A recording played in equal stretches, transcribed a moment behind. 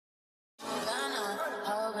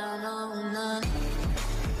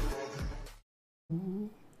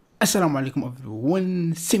Assalamu alaikum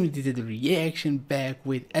everyone, Samir did the reaction back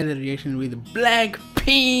with other reaction with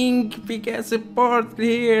BLACKPINK. Big support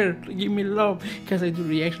here, give me love because I do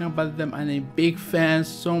reaction about them and I'm a big fan,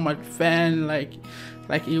 so much fan, like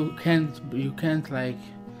you can't like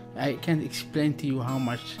I can't explain to you how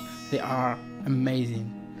much they are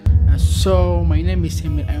amazing. So my name is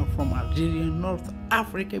Samir. I am from Algeria, North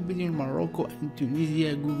Africa, between Morocco and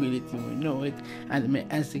Tunisia. Google it, you will know it. And my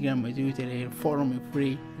Instagram, my Twitter here. Follow me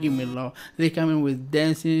free. Give me love. They come in with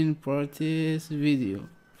dancing protest video.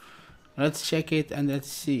 Let's check it and let's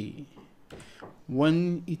see.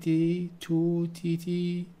 1 TT, 2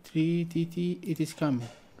 TT, 3 TT. It is coming.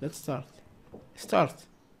 Let's start. Start.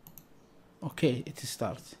 Okay, it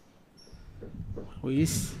starts.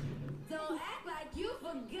 Please. You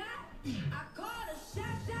forgot. I called a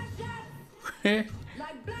shot.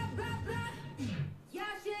 Like blah, blah, blah. Y'all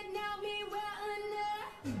should know me well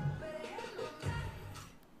enough.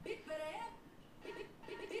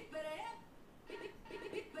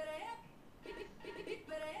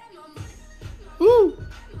 Woo!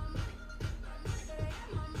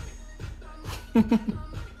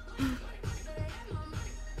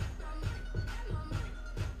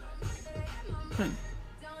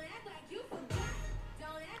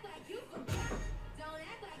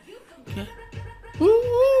 Okay. Woo!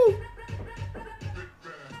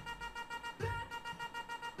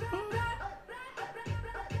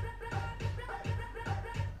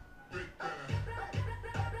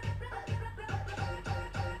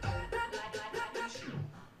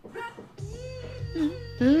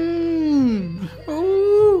 Ooh.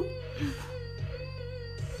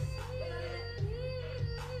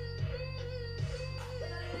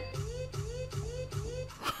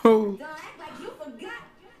 Oh.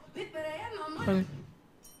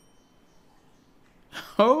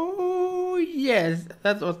 Oh yes,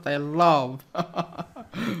 that's what I love.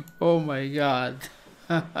 Oh my god.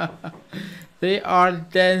 They are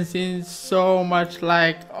dancing so much,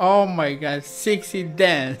 like, oh my god, sexy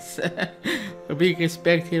dance. A big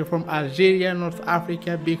respect here from Algeria, North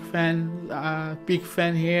Africa. Big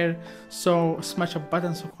fan here. So smash a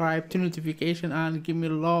button, subscribe, turn notification on, give me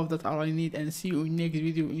love. That's all I need, and see you in next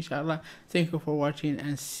video inshallah. Thank you for watching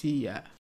and see ya.